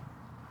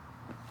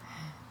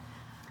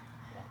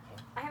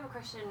 I have a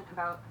question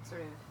about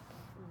sort of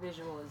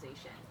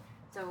visualization.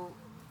 So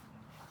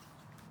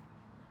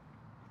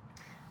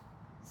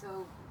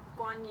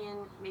Guan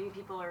Yin, maybe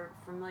people are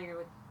familiar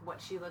with what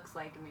she looks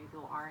like, and maybe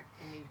people aren't,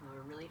 and maybe people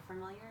are really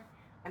familiar.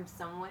 I'm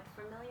somewhat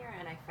familiar,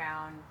 and I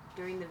found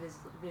during the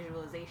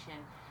visualization,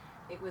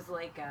 it was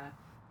like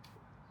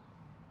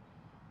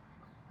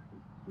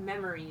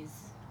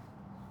memories,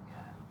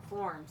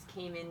 forms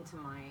came into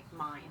my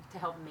mind to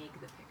help make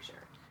the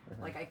picture.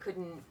 Like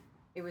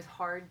it was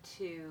hard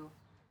to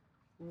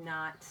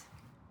not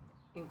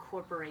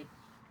incorporate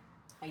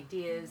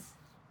ideas,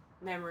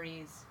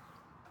 memories,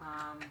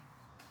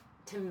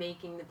 to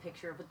making the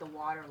picture of what the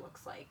water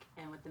looks like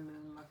and what the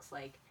moon looks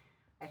like.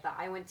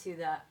 I went to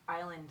the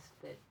island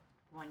that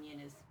Guan Yin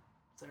is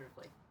sort of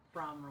like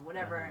from or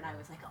whatever, and I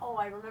was like, oh,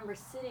 I remember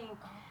sitting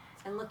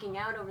and looking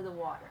out over the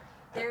water.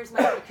 There's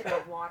my picture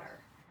of water.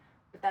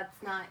 But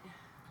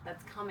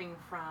that's coming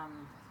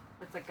from,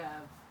 it's like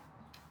a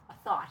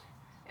thought,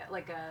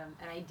 like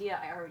an idea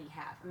I already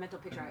have, a mental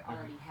picture I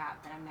already have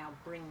that I'm now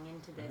bringing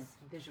into this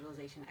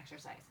visualization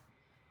exercise.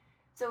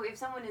 So if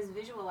someone is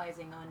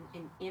visualizing on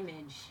an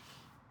image,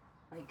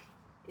 like,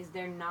 is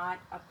there not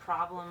a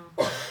problem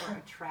or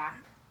a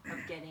trap of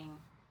getting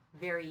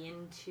very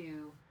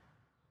into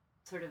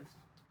sort of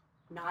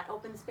not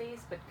open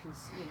space, but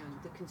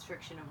the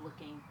constriction of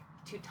looking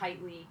too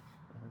tightly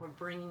or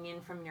bringing in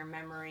from your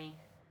memory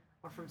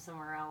or from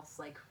somewhere else,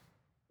 like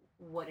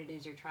what it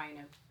is you're trying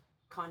to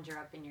conjure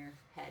up in your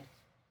head?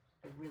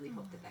 I really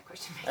hope that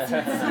question makes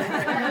sense.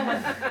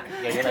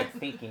 Yeah, you're like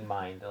thinking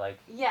mind, like,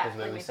 yeah,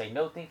 because we say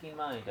no thinking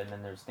mind, and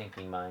then there's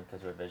thinking mind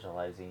because we're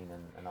visualizing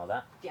and all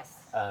that.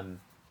 Yes.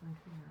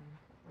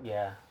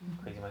 Yeah,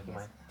 crazy monkey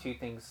mind. Two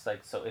things,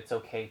 like, so it's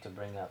okay to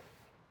bring up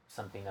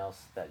something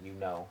else that you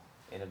know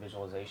in a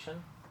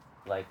visualization.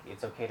 Like,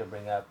 it's okay to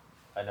bring up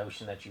an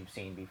ocean that you've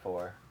seen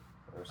before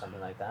or something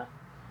like that.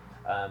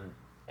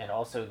 And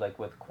also, like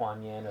with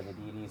Kuan Yin or the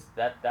deities,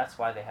 that's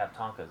why they have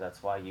thangkas.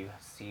 That's why you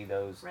see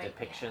those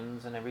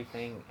depictions and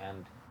everything,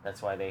 and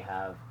that's why they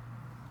have,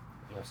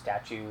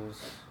 statues.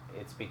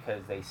 It's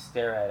because they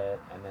stare at it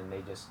and then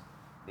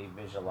they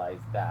visualize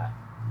that.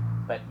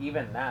 But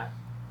even that,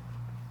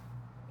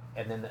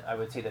 and then I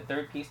would say the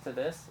third piece to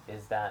this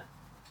is that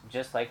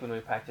just like when we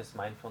practice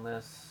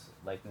mindfulness,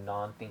 like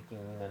non-thinking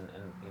and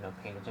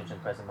paying attention to the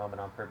present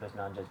moment on purpose,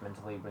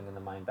 non-judgmentally, bringing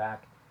the mind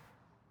back,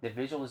 the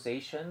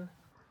visualization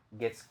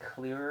gets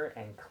clearer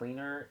and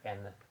cleaner, and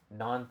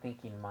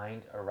non-thinking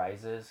mind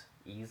arises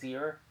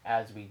easier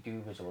as we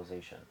do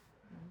visualization.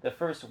 The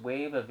first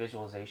wave of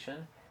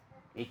visualization,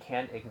 it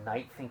can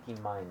ignite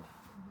thinking mind.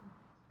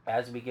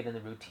 As we get in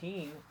the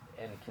routine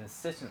and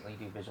consistently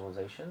do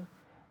visualization,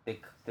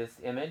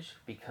 this image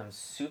becomes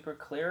super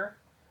clear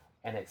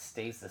and it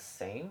stays the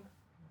same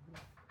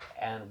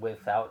and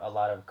without a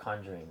lot of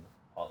conjuring.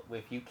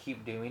 If you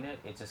keep doing it,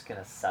 it's just going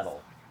to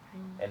settle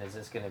and it's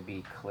just going to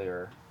be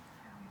clear.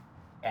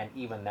 And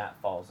even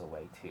that falls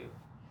away too.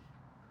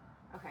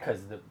 Okay.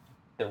 Because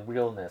the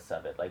realness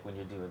of it, like when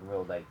you're doing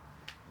real like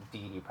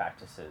deity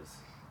practices,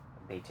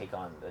 they take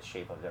on the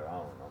shape of their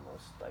own,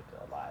 almost like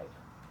alive,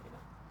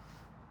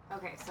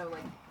 Okay, so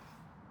like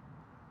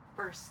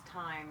first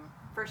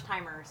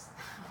timers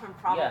are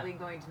probably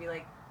going to be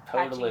like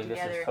Totally, patching this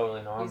together, is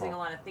totally normal. using a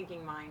lot of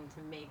thinking mind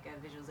to make a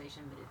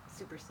visualization, but it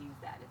supersedes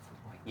that at some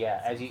point.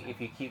 Yeah,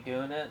 if you keep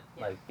doing it,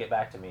 like get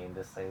back to me and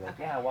just say like,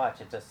 Okay. yeah,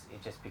 watch, it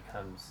just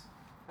becomes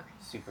Okay.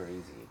 super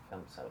easy. It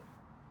comes out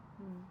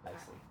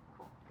nicely. Right.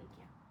 Cool. Thank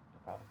you. No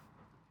problem.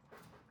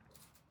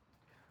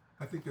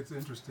 I think it's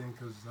interesting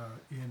because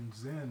in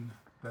Zen,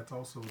 that's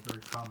also a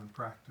very common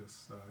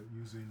practice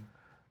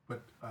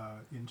but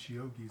in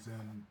Shiogi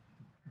Zen,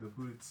 the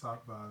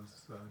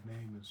Bodhisattva's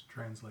name is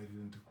translated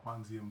into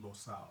Kwanzaa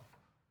Bosao.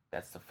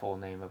 That's the full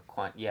name of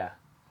Kuan. Yeah,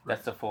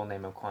 that's the full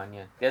name of Kuan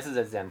Yin. This is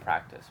a Zen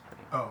practice,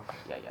 pretty much. Oh,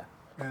 okay. Yeah.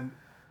 And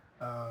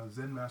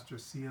Zen Master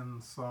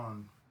Sian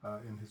Son,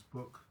 in his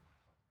book,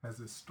 has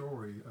this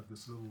story of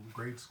this little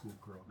grade school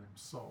girl named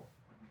So.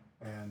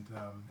 And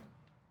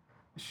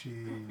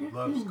she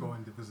loves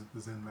going to visit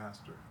the Zen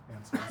master.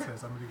 And so he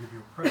says, I'm going to give you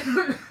a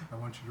prayer. I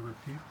want you to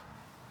repeat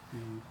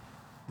the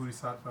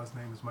Bodhisattva's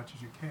name as much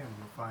as you can.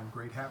 You'll find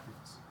great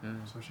happiness.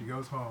 So she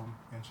goes home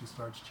and she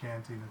starts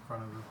chanting in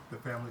front of the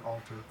family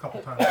altar a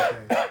couple times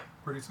a day.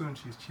 Pretty soon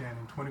she's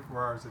chanting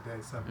 24 hours a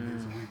day, 7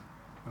 days a week.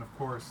 And of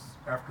course,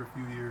 after a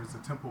few years, the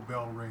temple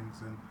bell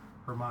rings and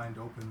her mind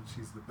opens.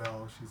 She's the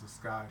bell, she's the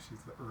sky,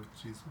 she's the earth.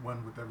 She's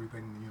one with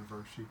everything in the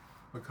universe. She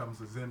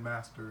becomes a Zen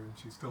master, and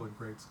she's still in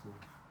grade school.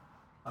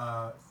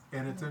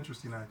 And it's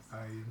interesting,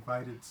 I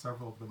invited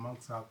several of the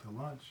monks out to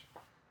lunch,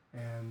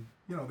 and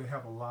they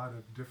have a lot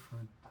of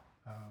different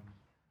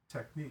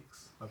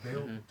techniques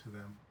available to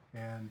them,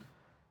 and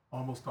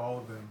almost all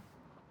of them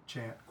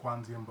chant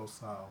Kwanzaa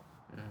Bosal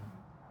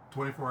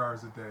 24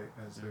 hours a day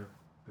as their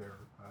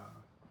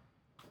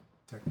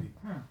technique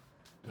to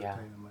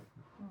attain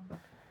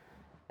enlightenment.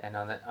 And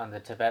on the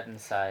Tibetan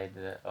side,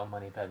 the Om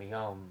Mani Padme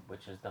Hum,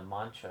 which is the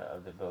mantra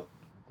of the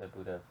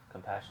Buddha of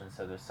compassion.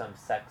 So there's some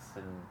sects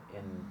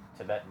in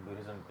Tibetan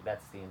Buddhism,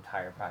 that's the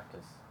entire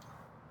practice.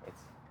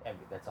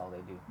 That's all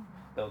they do.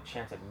 They'll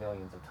chant it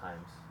millions of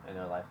times in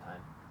their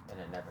lifetime, and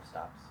it never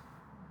stops.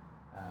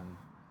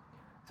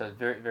 So it's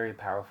very, very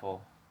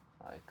powerful,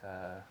 like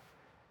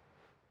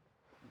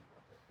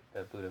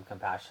the Buddha of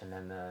compassion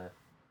and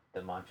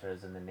the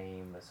mantras and the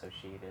name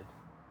associated,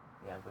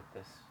 with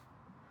this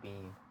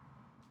being.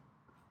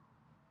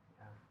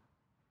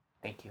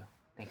 Thank you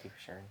for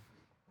sharing.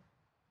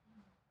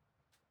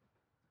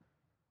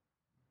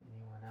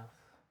 Anyone else?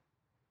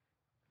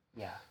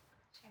 Yeah.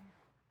 Sure.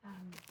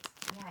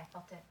 I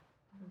felt it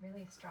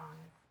really strong,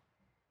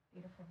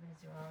 beautiful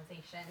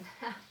visualization.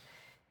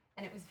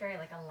 And it was very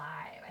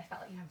alive. I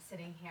felt I'm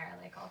sitting here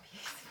all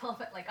peaceful,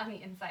 but on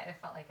the inside I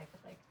felt like I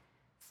could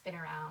spin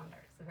around, or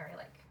it's a very a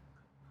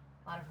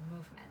lot of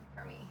movement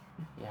for me.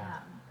 Yeah.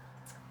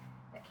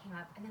 That came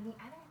up. And then the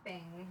other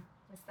thing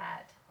was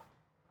that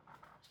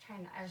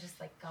I was just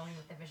going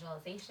with the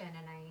visualization,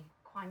 and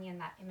Kuan Yin,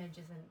 that image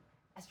isn't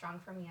as strong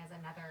for me as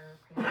another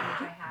image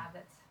I have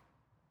that's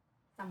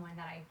someone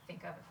that I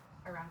think of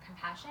around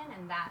compassion,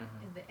 and that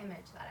is the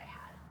image that I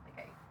had.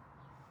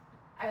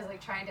 I was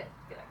trying to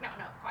be no,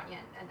 Kuan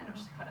Yin, and then I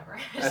was just whatever.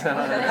 So,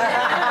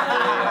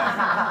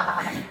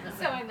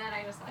 and then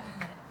I just let it.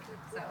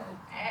 So,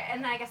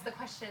 and I guess the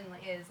question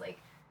is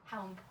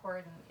how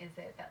important is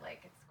it that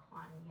it's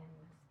Kuan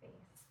Yin space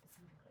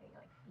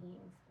specifically,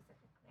 being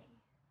specifically?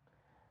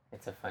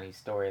 It's a funny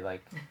story.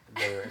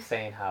 They were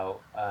saying how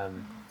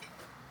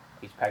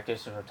each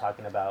practitioner were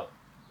talking about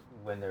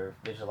when they're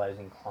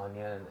visualizing Kuan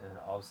Yin, and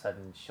all of a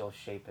sudden she'll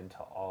shape into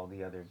all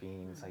the other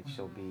beings.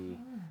 She'll be,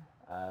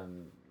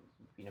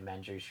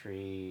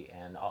 Manjushri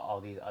and all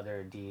these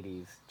other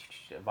deities,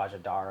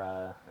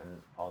 Vajradhara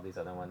and all these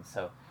other ones.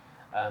 So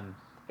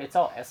it's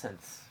all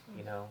essence,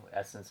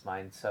 essence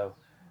mind. So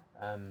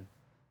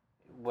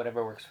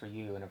whatever works for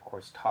you. And of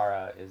course,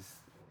 Tara is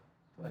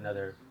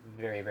another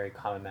very, very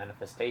common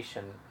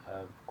manifestation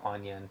of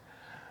Kuan Yin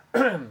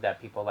that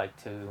people like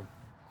to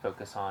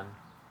focus on.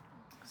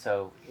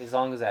 So as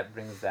long as that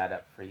brings that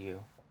up for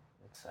you,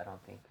 I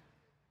don't think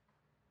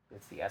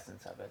it's the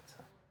essence of it.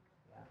 So,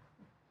 yeah.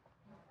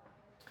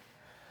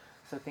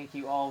 So thank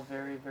you all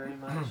very, very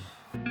much.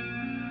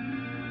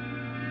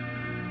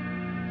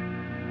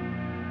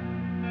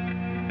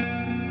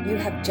 You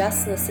have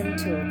just listened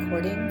to a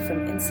recording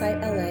from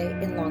Insight LA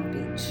in Long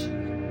Beach.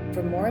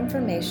 For more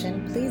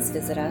information, please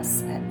visit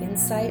us at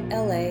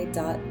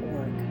insightla.org.